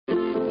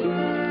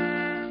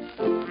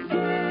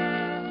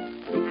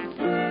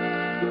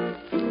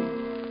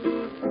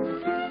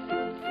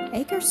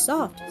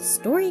AcreSoft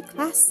Story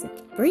Classic,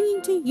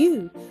 bringing to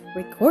you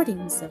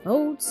recordings of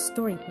old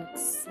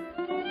storybooks.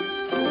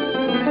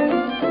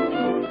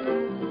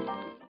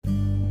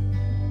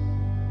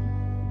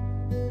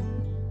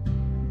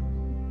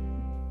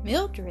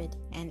 Mildred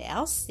and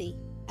Elsie,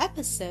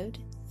 Episode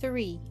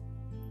 3.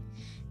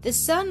 The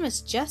sun was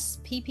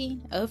just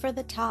peeping over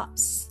the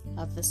tops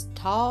of the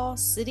tall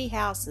city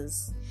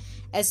houses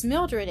as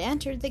Mildred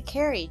entered the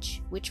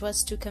carriage which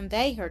was to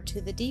convey her to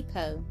the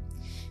depot.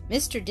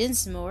 Mr.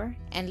 Dinsmore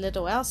and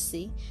little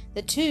Elsie,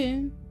 the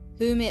two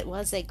whom it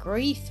was a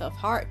grief of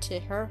heart to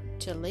her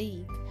to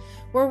leave,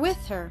 were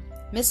with her.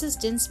 Mrs.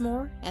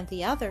 Dinsmore and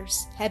the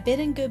others had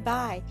bidden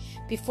good-bye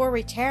before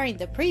retiring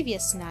the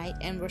previous night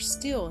and were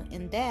still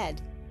in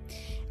bed.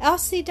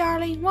 "Elsie,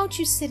 darling, won't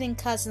you sit in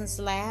Cousin's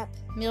lap?"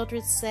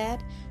 Mildred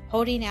said,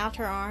 holding out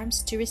her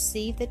arms to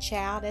receive the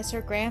child as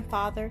her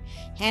grandfather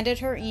handed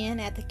her in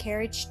at the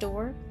carriage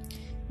door.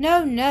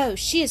 "No, no,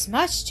 she is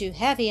much too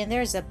heavy, and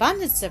there is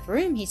abundance of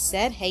room," he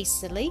said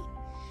hastily.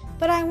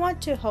 "But I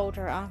want to hold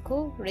her,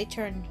 uncle,"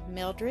 returned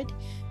Mildred,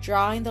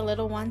 drawing the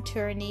little one to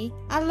her knee.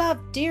 "I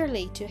love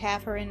dearly to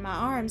have her in my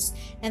arms,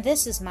 and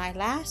this is my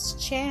last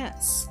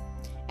chance."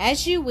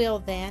 "As you will,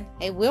 then.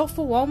 A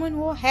wilful woman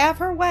will have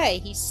her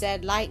way," he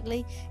said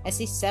lightly as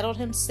he settled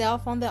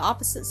himself on the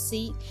opposite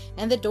seat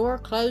and the door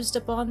closed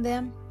upon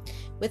them.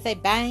 With a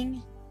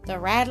bang, the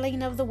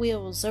rattling of the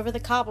wheels over the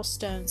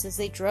cobblestones as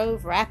they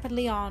drove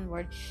rapidly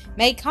onward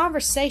made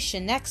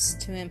conversation next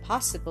to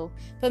impossible,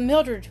 but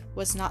Mildred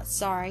was not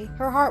sorry.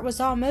 Her heart was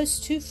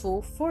almost too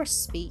full for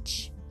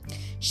speech.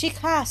 She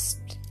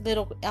clasped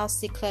little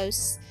Elsie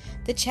close,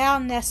 the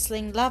child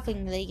nestling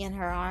lovingly in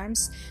her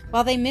arms,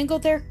 while they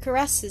mingled their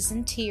caresses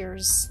and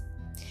tears.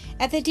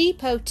 At the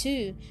depot,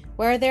 too,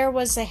 where there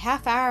was a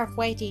half-hour of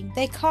waiting,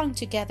 they clung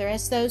together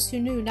as those who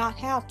knew not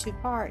how to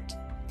part.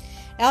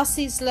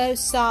 Elsie's low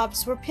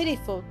sobs were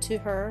pitiful to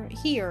her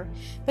here,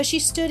 but she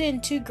stood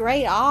in too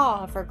great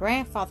awe of her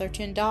grandfather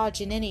to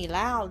indulge in any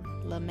loud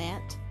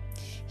lament.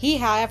 He,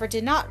 however,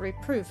 did not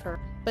reprove her,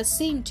 but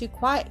seemed to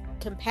quite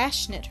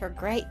compassionate her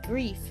great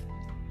grief,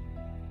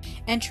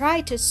 and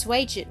tried to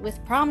assuage it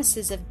with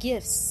promises of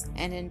gifts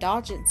and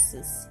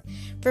indulgences,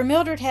 for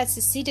Mildred had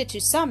succeeded to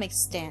some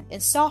extent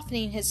in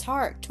softening his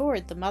heart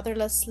toward the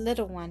motherless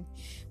little one,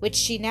 which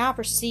she now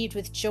perceived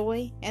with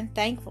joy and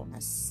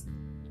thankfulness.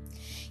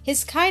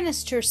 His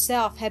kindness to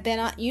herself had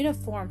been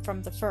uniform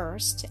from the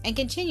first, and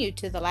continued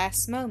to the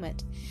last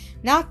moment.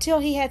 Not till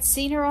he had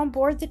seen her on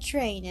board the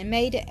train and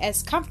made it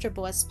as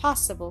comfortable as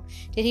possible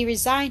did he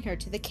resign her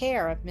to the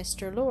care of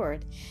Mr.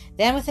 Lord.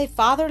 Then, with a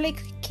fatherly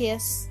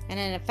kiss and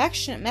an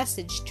affectionate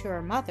message to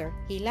her mother,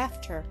 he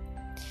left her.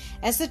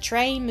 As the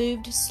train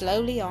moved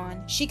slowly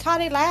on, she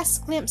caught a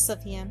last glimpse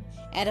of him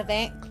and of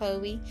Aunt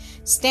Chloe,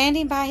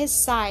 standing by his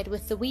side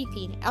with the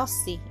weeping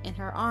Elsie in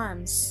her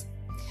arms.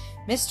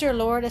 Mr.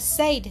 Lord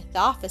essayed the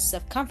office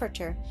of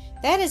comforter.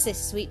 "That is a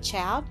sweet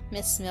child,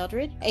 Miss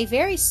Mildred, a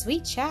very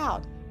sweet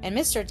child, and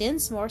Mr.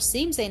 Dinsmore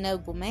seems a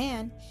noble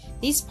man.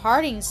 These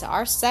partings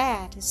are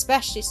sad,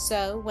 especially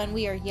so when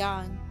we are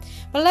young.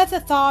 But let the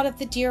thought of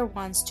the dear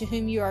ones to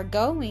whom you are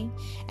going,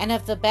 and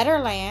of the better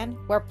land,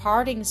 where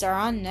partings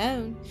are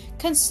unknown,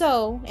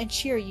 console and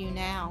cheer you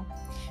now."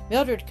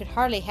 Mildred could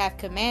hardly have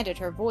commanded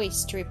her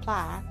voice to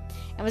reply,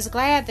 and was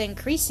glad the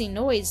increasing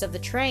noise of the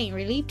train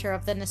relieved her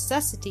of the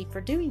necessity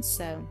for doing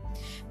so.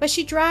 But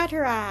she dried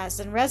her eyes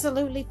and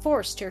resolutely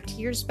forced her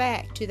tears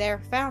back to their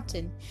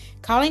fountain,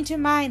 calling to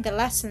mind the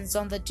lessons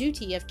on the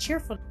duty of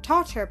cheerfulness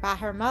taught her by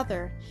her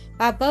mother,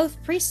 by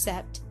both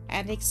precept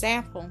and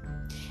example.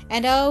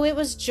 And oh, it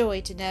was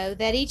joy to know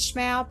that each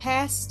mile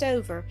passed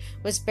over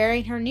was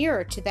bearing her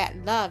nearer to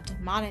that loved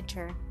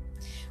monitor.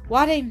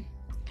 What a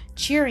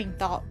cheering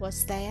thought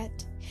was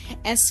that!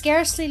 And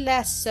scarcely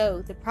less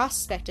so the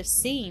prospect of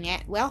seeing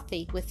Aunt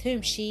Wealthy, with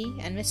whom she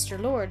and Mr.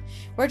 Lord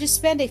were to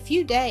spend a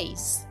few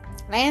days,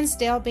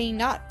 Lansdale being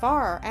not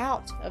far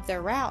out of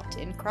their route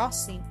in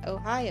crossing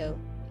Ohio.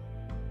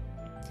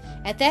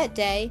 At that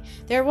day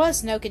there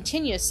was no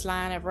continuous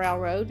line of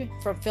railroad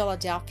from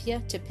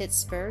Philadelphia to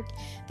Pittsburgh.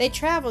 They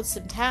traveled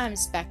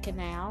sometimes by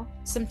canal,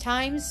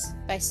 sometimes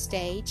by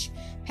stage,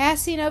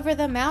 passing over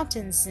the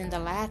mountains in the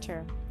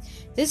latter.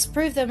 This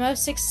proved the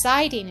most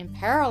exciting and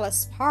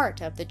perilous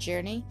part of the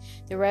journey,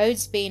 the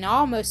roads being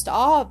almost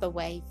all the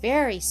way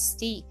very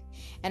steep,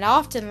 and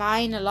often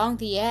lying along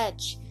the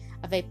edge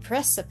of a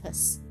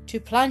precipice, to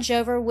plunge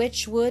over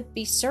which would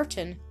be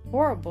certain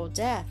horrible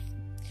death.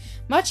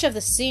 Much of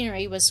the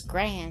scenery was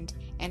grand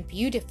and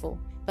beautiful,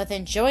 but the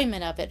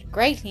enjoyment of it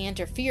greatly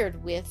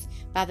interfered with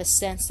by the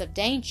sense of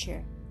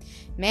danger.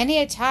 Many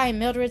a time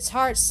Mildred's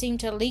heart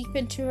seemed to leap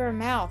into her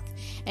mouth,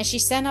 and she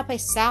sent up a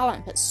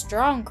silent but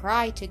strong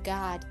cry to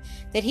God,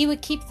 that he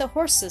would keep the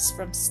horses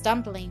from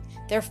stumbling,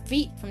 their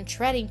feet from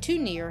treading too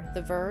near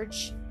the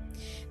verge.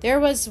 There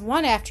was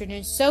one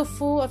afternoon so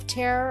full of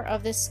terror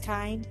of this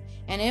kind,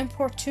 an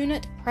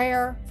importunate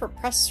prayer for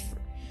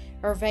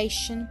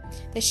preservation,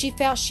 that she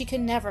felt she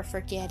could never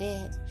forget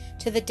it,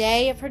 to the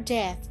day of her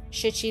death,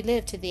 should she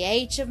live to the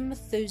age of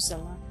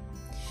Methuselah.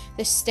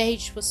 The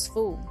stage was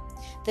full.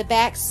 The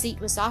back seat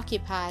was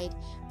occupied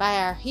by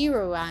our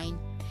heroine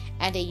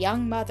and a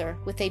young mother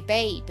with a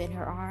babe in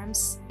her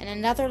arms and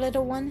another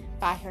little one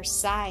by her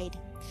side.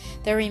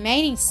 The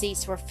remaining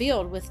seats were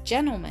filled with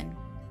gentlemen.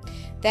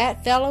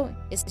 "That fellow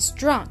is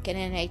drunk and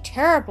in a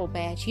terrible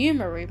bad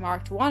humor,"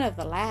 remarked one of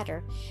the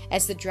latter,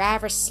 as the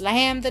driver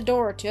slammed the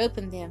door to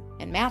open them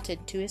and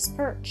mounted to his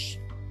perch.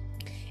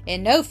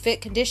 "In no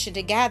fit condition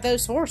to guide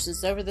those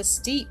horses over the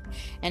steep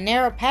and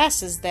narrow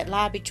passes that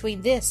lie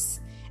between this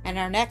and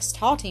our next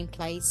halting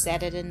place,"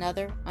 added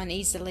another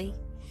uneasily.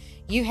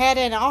 "You had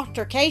an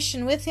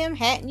altercation with him,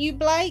 hadn't you,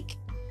 Blake?"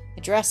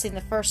 addressing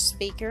the first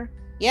speaker.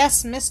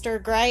 "Yes,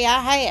 Mr. Gray,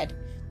 I had.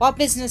 What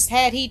business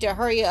had he to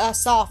hurry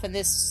us off in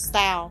this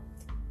style?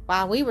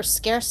 Why, we were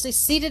scarcely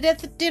seated at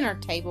the dinner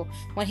table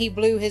when he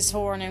blew his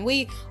horn, and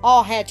we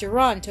all had to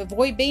run to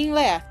avoid being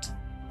left."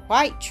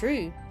 "Quite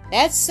true."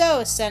 "That's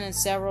so," assented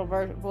several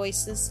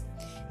voices.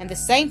 "And the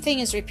same thing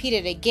is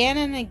repeated again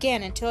and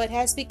again until it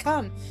has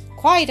become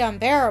quite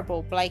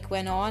unbearable," Blake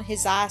went on,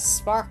 his eyes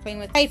sparkling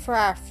with pay for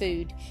our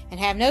food,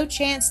 and have no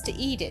chance to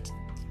eat it.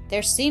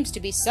 "There seems to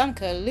be some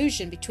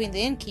collusion between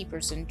the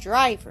innkeepers and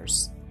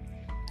drivers."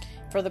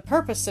 "For the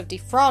purpose of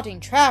defrauding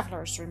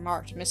travelers,"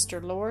 remarked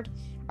Mr. Lord.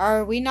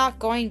 "Are we not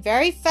going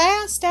very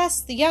fast?"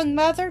 asked the young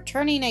mother,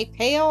 turning a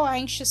pale,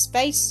 anxious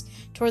face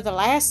toward the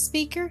last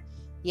speaker.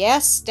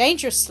 "Yes,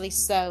 dangerously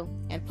so,"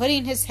 and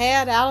putting his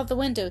head out of the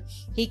window,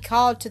 he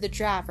called to the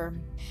driver,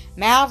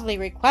 mildly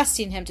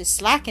requesting him to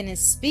slacken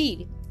his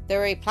speed. The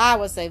reply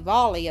was a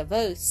volley of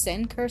oaths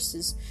and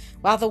curses,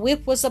 while the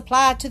whip was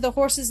applied to the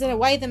horses in a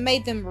way that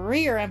made them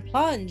rear and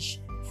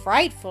plunge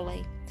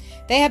frightfully.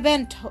 They had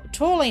been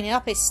toiling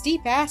up a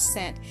steep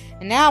ascent,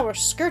 and now were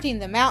skirting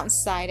the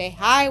mountainside, a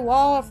high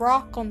wall of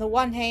rock on the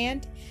one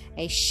hand,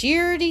 a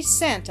sheer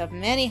descent of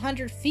many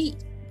hundred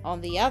feet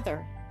on the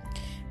other.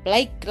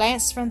 Blake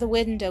glanced from the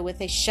window with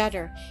a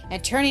shudder,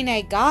 and turning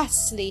a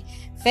ghastly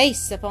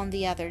face upon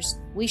the others.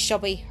 "We shall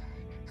be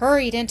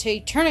hurried into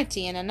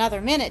eternity in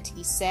another minute,"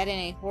 he said in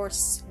a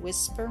hoarse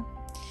whisper.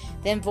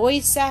 Then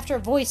voice after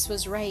voice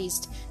was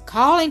raised,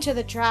 calling to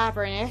the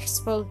driver in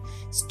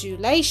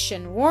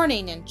expostulation,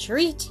 warning,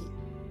 entreaty.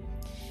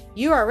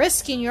 "You are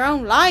risking your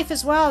own life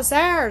as well as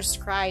ours,"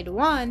 cried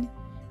one.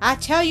 "I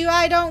tell you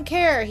I don't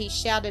care," he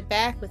shouted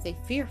back with a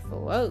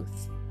fearful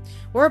oath.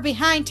 "We're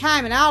behind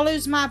time, and I'll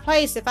lose my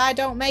place if I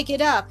don't make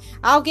it up.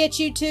 I'll get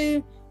you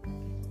to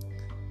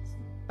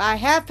by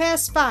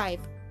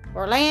 5:30,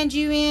 or land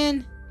you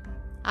in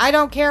I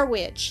don't care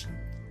which."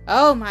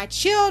 "Oh, my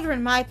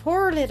children, my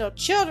poor little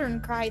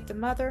children!" cried the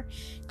mother,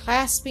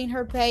 clasping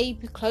her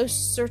babe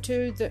closer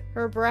to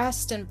her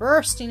breast and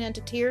bursting into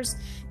tears.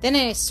 Then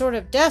in a sort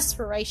of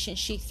desperation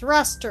she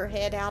thrust her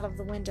head out of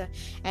the window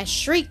and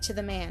shrieked to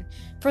the man,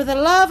 "For the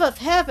love of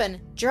heaven,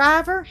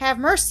 driver, have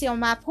mercy on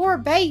my poor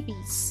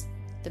babies!"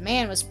 The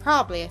man was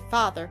probably a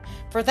father,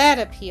 for that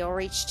appeal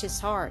reached his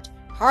heart.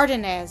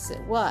 Hardened as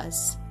it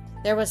was,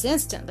 there was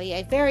instantly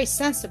a very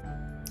sensible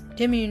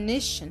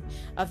diminution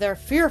of their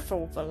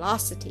fearful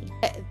velocity,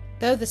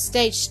 though the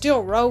stage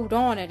still rolled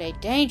on at a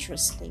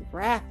dangerously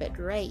rapid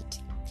rate,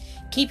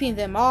 keeping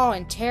them all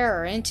in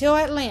terror until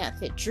at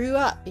length it drew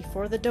up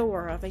before the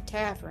door of a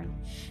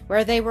tavern,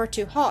 where they were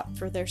to halt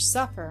for their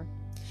supper.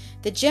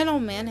 The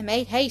gentleman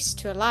made haste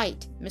to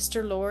alight.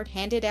 Mr. Lord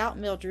handed out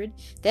Mildred,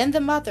 then the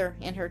mother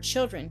and her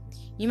children.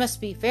 "You must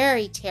be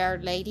very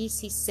tired, ladies,"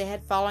 he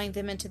said, following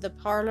them into the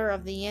parlor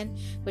of the inn,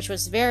 which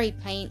was very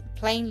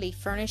plainly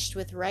furnished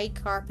with rag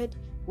carpet,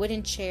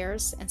 wooden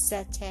chairs and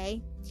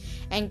settee,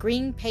 and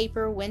green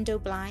paper window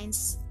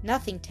blinds.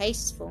 Nothing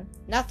tasteful,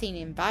 nothing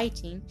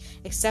inviting,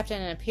 except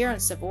an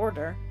appearance of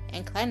order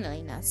and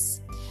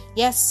cleanliness.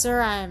 "Yes,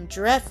 sir, I am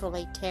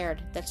dreadfully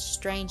tired," the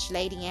strange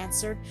lady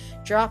answered,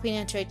 dropping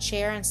into a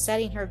chair and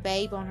setting her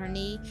babe on her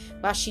knee,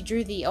 while she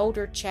drew the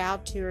older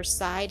child to her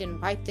side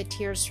and wiped the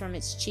tears from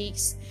its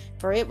cheeks,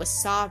 for it was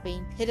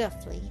sobbing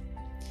pitifully.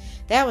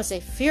 "That was a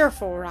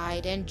fearful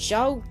ride, and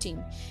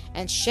jolting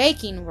and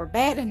shaking were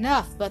bad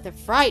enough, but the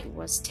fright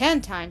was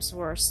 10 times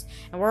worse,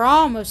 and we're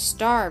almost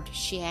starved,"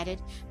 she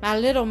added. "My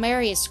little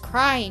Mary is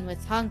crying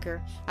with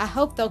hunger. I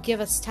hope they'll give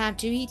us time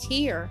to eat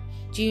here.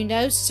 Do you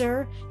know,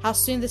 sir, how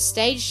soon the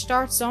stage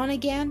starts on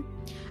again?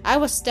 I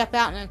will step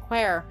out and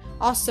inquire,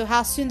 also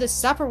how soon the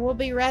supper will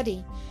be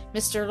ready,"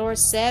 Mr. Lord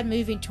said,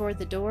 moving toward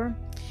the door.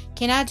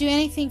 "Can I do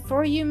anything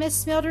for you,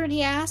 Miss Mildred?"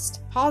 he asked,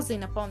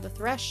 pausing upon the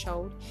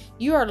threshold.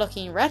 "You are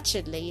looking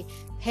wretchedly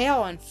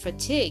pale and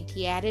fatigued,"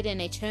 he added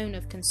in a tone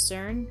of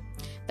concern.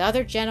 The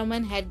other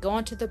gentlemen had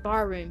gone to the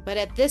bar-room, but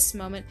at this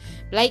moment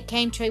Blake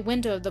came to a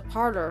window of the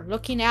parlor,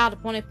 looking out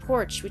upon a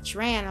porch which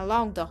ran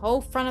along the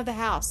whole front of the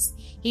house.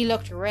 He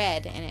looked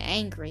red and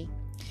angry.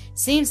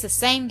 "Seems the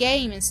same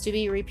game is to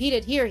be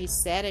repeated here," he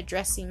said,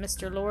 addressing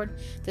Mr. Lord.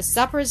 "The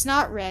supper is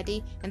not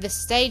ready, and the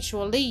stage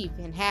will leave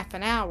in half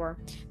an hour.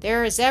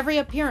 There is every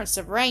appearance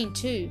of rain,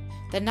 too.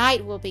 The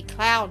night will be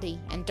cloudy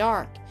and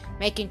dark,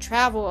 making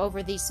travel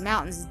over these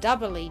mountains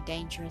doubly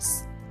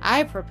dangerous.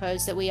 I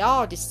propose that we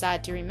all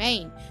decide to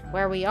remain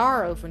where we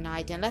are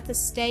overnight and let the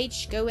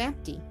stage go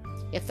empty.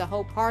 if the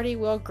whole party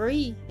will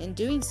agree in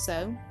doing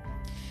so.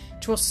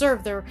 'Twill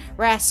serve the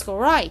rascal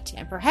right,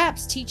 and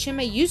perhaps teach him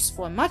a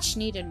useful and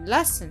much-needed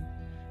lesson.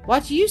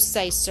 What do you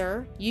say,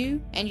 sir,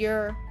 you and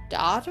your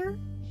daughter?"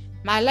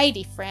 "My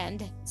lady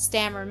friend,"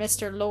 stammered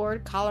Mr.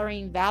 Lord,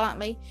 colouring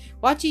valiantly.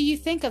 "What do you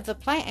think of the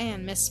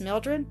plan, Miss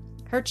Mildred?"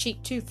 Her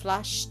cheek, too,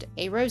 flushed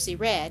a rosy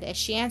red, as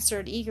she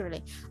answered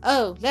eagerly,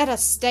 "Oh, let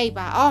us stay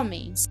by all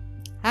means.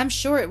 I'm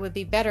sure it would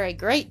be better a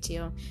great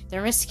deal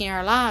than risking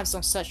our lives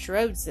on such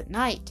roads at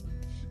night."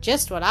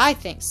 "Just what I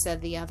think,"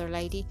 said the other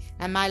lady,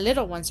 "and my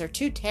little ones are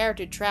too tired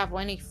to travel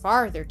any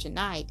farther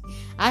tonight.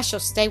 I shall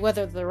stay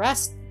whether the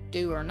rest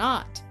do or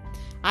not.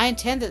 I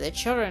intend that the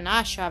children and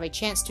I shall have a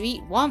chance to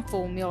eat one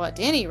full meal at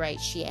any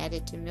rate," she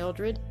added to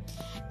Mildred,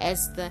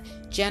 as the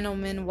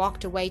gentlemen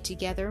walked away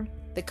together.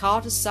 The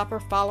call to supper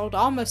followed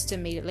almost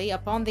immediately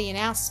upon the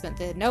announcement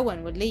that no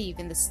one would leave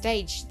in the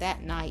stage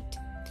that night.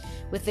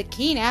 With the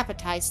keen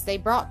appetites they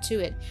brought to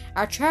it,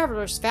 our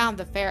travellers found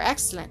the fare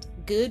excellent.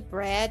 Good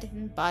bread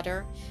and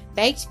butter,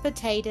 baked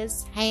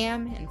potatoes,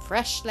 ham, and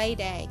fresh-laid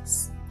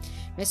eggs.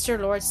 Mr.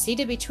 Lord,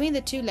 seated between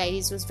the two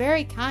ladies, was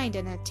very kind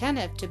and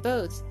attentive to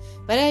both,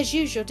 but as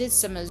usual did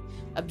some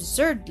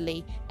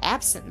absurdly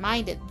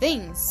absent-minded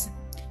things.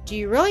 "Do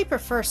you really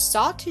prefer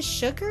salt to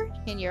sugar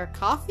in your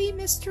coffee,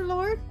 Mr.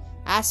 Lord?"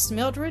 asked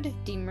Mildred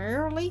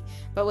demurely,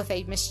 but with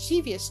a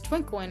mischievous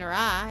twinkle in her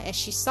eye, as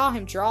she saw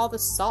him draw the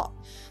salt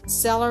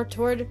cellar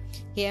toward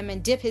him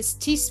and dip his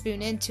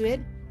teaspoon into it.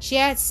 She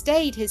had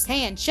stayed his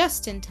hand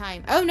just in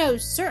time. "Oh, no,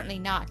 certainly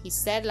not," he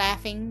said,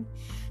 laughing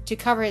to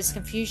cover his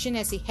confusion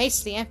as he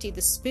hastily emptied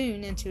the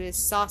spoon into his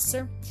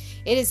saucer.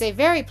 "It is a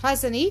very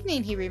pleasant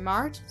evening," he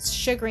remarked,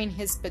 sugaring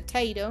his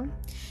potato.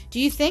 "Do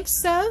you think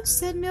so?"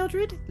 said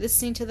Mildred,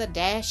 listening to the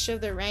dash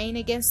of the rain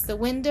against the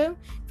window,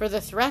 for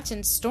the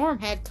threatened storm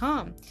had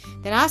come.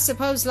 "Then I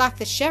suppose, like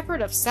the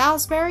shepherd of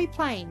Salisbury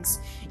Plains,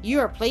 you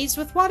are pleased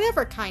with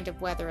whatever kind of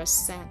weather is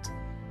sent."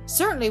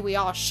 "Certainly we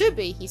all should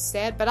be," he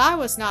said, "but I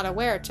was not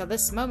aware till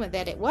this moment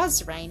that it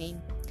was raining."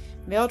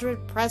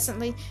 Mildred,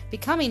 presently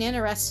becoming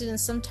interested in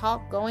some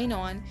talk going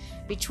on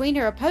between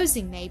her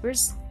opposite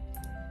neighbors,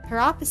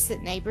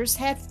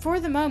 had for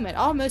the moment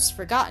almost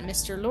forgotten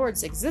Mr.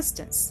 Lord's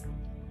existence.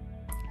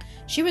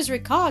 She was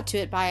recalled to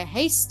it by a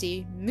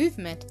hasty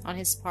movement on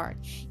his part.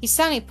 He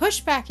suddenly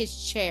pushed back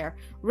his chair,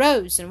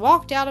 rose, and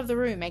walked out of the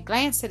room, a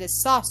glance at his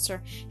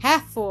saucer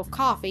half full of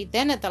coffee,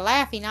 then at the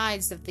laughing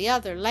eyes of the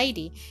other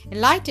lady,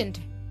 enlightened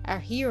our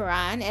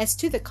heroine as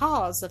to the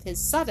cause of his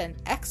sudden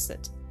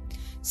exit.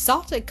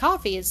 "Salted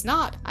coffee is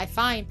not, I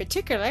find,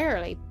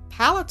 particularly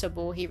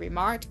palatable," he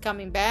remarked,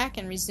 coming back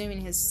and resuming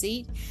his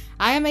seat.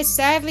 "I am a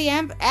sadly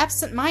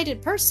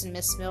absent-minded person,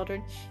 Miss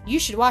Mildred. You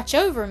should watch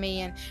over me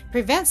and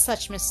prevent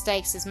such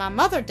mistakes as my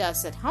mother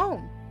does at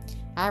home."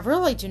 "I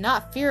really do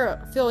not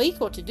feel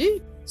equal to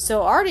do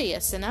so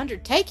arduous an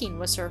undertaking,"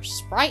 was her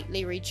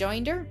sprightly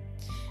rejoinder.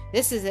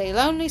 "This is a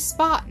lonely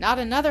spot, not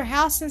another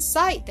house in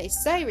sight, they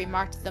say,"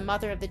 remarked the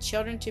mother of the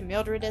children to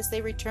Mildred as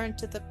they returned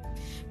to the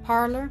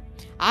parlor.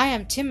 "I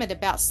am timid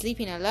about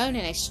sleeping alone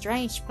in a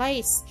strange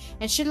place,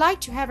 and should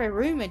like to have a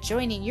room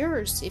adjoining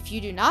yours, if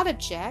you do not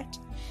object.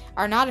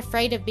 Are not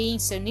afraid of being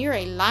so near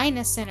a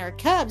lioness and her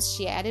cubs,"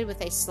 she added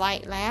with a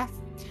slight laugh.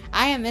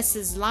 "I am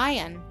Mrs.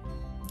 Lyon."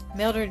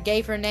 Mildred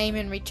gave her name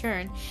in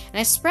return, and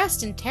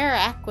expressed entire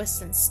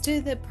acquiescence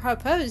to the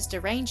proposed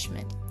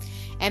arrangement,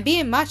 and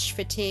being much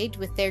fatigued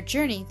with their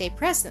journey, they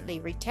presently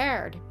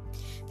retired.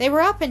 They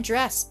were up and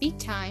dressed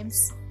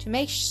betimes to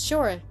make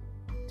sure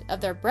of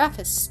their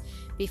breakfasts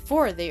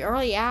before the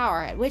early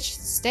hour at which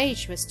the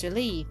stage was to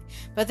leave,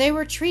 but they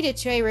were treated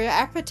to a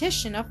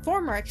repetition of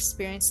former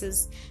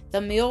experiences. The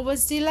meal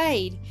was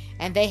delayed,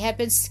 and they had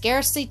been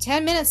scarcely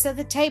 10 minutes at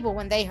the table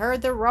when they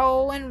heard the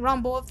roll and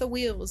rumble of the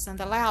wheels and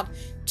the loud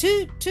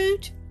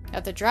toot-toot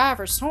of the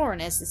driver's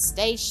horn as the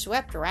stage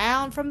swept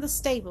round from the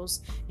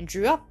stables and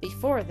drew up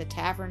before the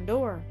tavern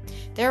door.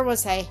 There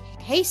was a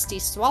hasty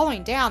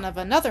swallowing down of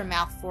another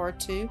mouthful or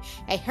two,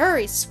 a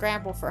hurried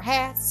scramble for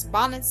hats,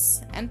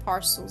 bonnets, and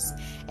parcels,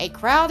 a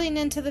crowding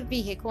into the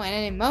vehicle, and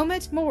in a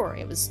moment more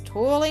it was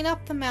toiling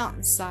up the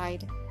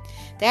mountainside.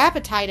 The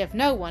appetite of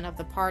no one of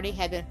the party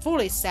had been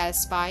fully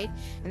satisfied,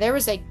 and there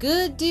was a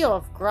good deal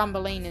of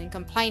grumbling and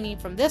complaining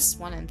from this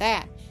one and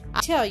that. "I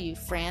tell you,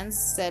 friends,"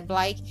 said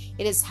Blake,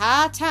 "it is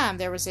high time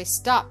there was a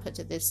stop put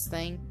to this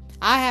thing.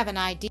 I have an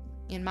idea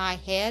in my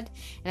head,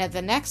 and at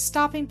the next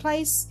stopping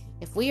place,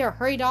 if we are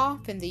hurried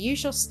off in the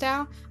usual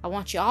style, I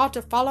want you all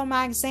to follow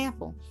my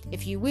example.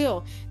 If you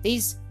will,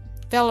 these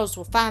fellows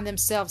will find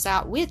themselves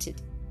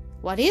outwitted."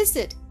 "What is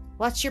it?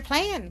 What's your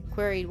plan?"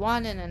 queried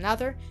one and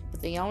another,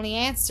 but the only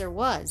answer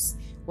was,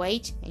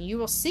 "Wait, and you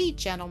will see,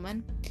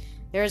 gentlemen."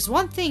 "There is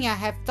one thing I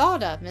have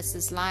thought of,"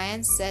 Mrs.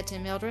 Lyons said to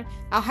Mildred.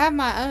 "I'll have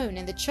my own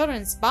and the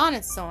children's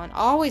bonnets on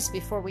always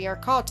before we are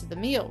called to the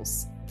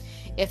meals.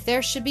 If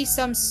there should be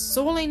some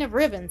soiling of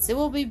ribbons, it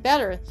will be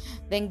better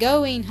than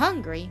going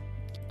hungry."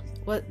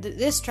 Well,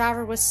 this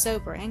driver was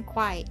sober and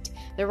quiet,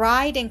 the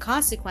ride in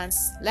consequence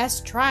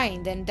less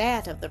trying than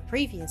that of the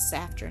previous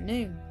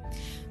afternoon.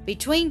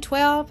 Between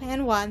 12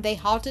 and 1 they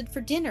halted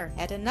for dinner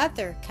at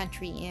another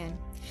country inn.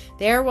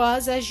 There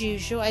was, as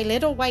usual, a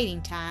little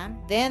waiting time.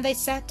 Then they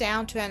sat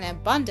down to an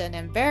abundant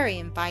and very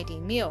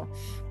inviting meal,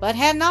 but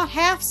had not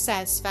half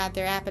satisfied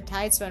their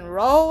appetites when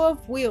roll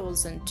of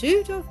wheels and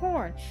toot of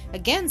horn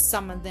again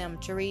summoned them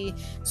to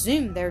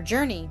resume their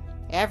journey.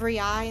 Every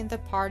eye in the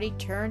party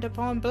turned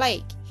upon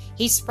Blake.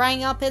 He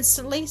sprang up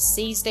instantly,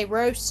 seized a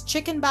roast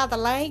chicken by the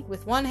leg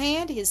with one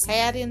hand, his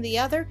hat in the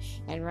other,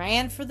 and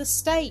ran for the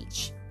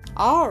stage.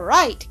 "All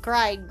right,"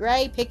 cried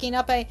Gray, picking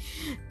up a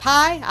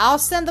pie. "I'll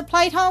send the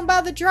plate home by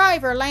the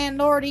driver,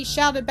 landlord," he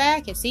shouted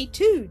back as he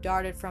too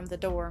darted from the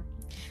door.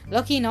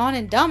 Looking on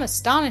in dumb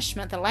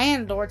astonishment, the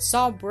landlord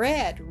saw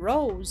bread,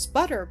 rolls,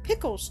 butter,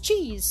 pickles,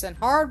 cheese, and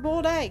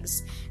hard-boiled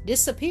eggs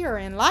disappear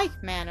in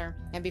like manner,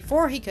 and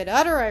before he could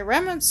utter a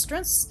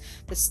remonstrance,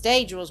 the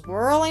stage was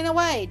whirling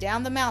away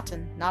down the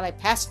mountain, not a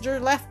passenger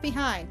left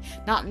behind,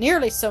 not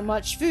nearly so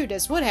much food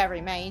as would have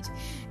remained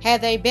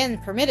had they been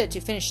permitted to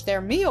finish their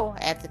meal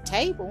at the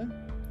table.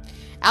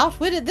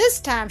 "Outwitted this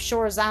time,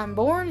 sure as I'm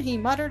born," he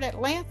muttered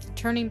at length,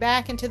 turning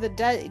back into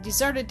the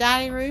deserted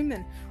dining room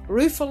and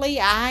ruefully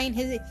eyeing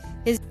his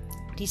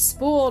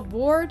despoiled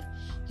ward.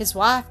 His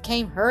wife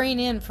came hurrying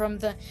in from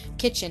the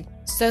kitchen.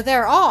 "So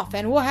they're off,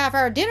 and we'll have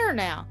our dinner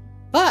now.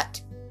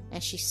 But,"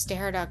 and she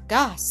stared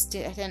aghast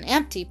at an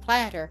empty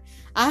platter,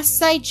 "I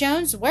say,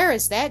 Jones, where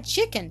is that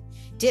chicken?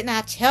 Didn't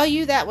I tell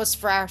you that was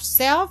for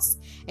ourselves,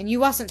 and you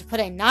wasn't to put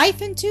a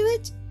knife into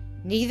it?"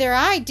 "Neither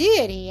I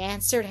did," he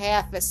answered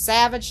half as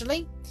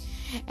savagely,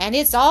 "and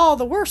it's all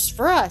the worse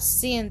for us,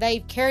 seeing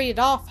they've carried it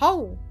off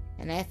whole,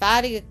 and if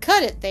I'd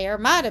cut it there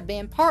might have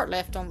been part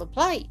left on the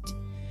plate."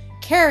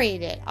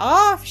 "Carried it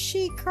off?"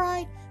 she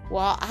cried.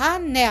 "Well, I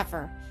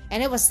never!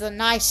 And it was the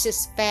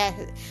nicest,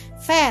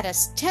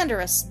 fattest,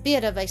 tenderest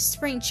bit of a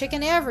spring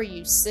chicken ever,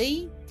 you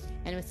see."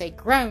 And with a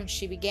groan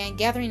she began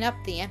gathering up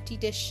the empty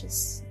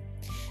dishes.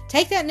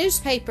 "Take that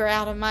newspaper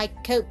out of my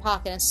coat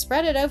pocket and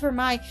spread it over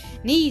my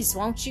knees,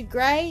 won't you,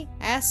 Gray?"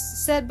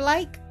 said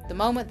Blake, the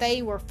moment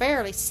they were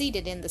fairly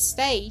seated in the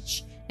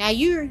stage. "Now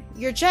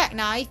your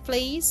jackknife,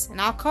 please,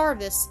 and I'll carve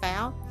this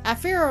fowl. I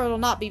fear it'll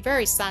not be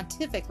very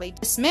scientifically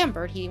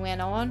dismembered," he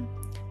went on,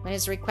 when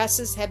his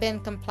requests had been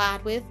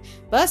complied with,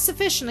 "but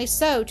sufficiently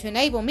so to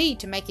enable me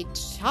to make a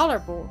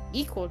tolerable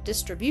equal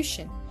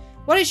distribution.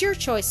 What is your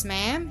choice,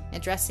 ma'am?"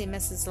 addressing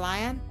Mrs.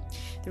 Lyon.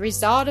 The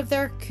result of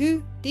their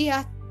coup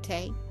d'etat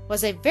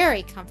was a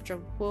very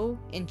comfortable,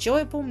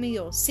 enjoyable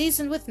meal,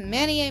 seasoned with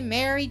many a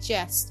merry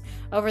jest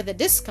over the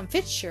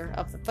discomfiture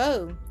of the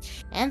foe,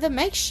 and the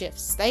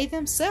makeshifts they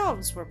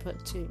themselves were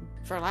put to,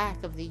 for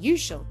lack of the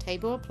usual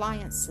table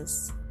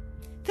appliances.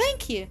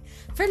 Thank you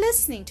for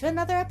listening to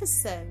another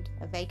episode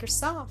of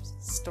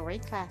AcreSoft Story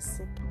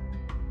Classic.